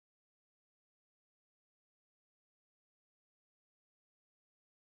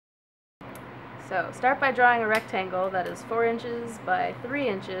So start by drawing a rectangle that is 4 inches by 3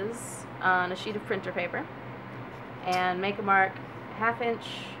 inches on a sheet of printer paper, and make a mark 1/2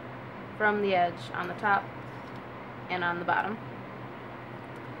 inch from the edge on the top and on the bottom.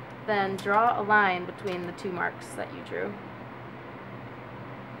 Then draw a line between the 2 marks that you drew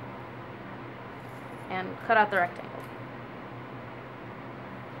and cut out the rectangle.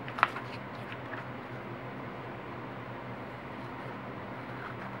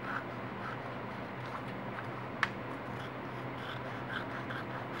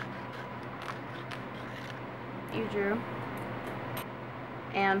 You drew,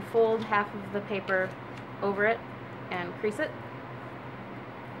 and fold 1/2 of the paper over it and crease it,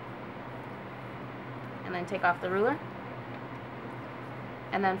 and then take off the ruler,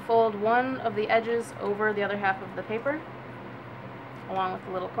 and then fold one of the edges over the other 1/2 of the paper along with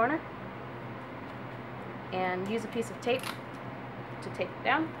the little corner, and use a piece of tape to tape it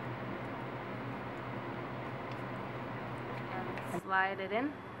down and slide it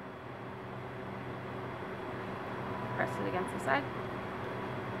in. Press it against the side,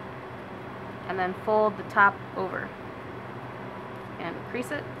 and then fold the top over and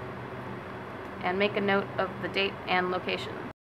crease it, and make a note of the date and location.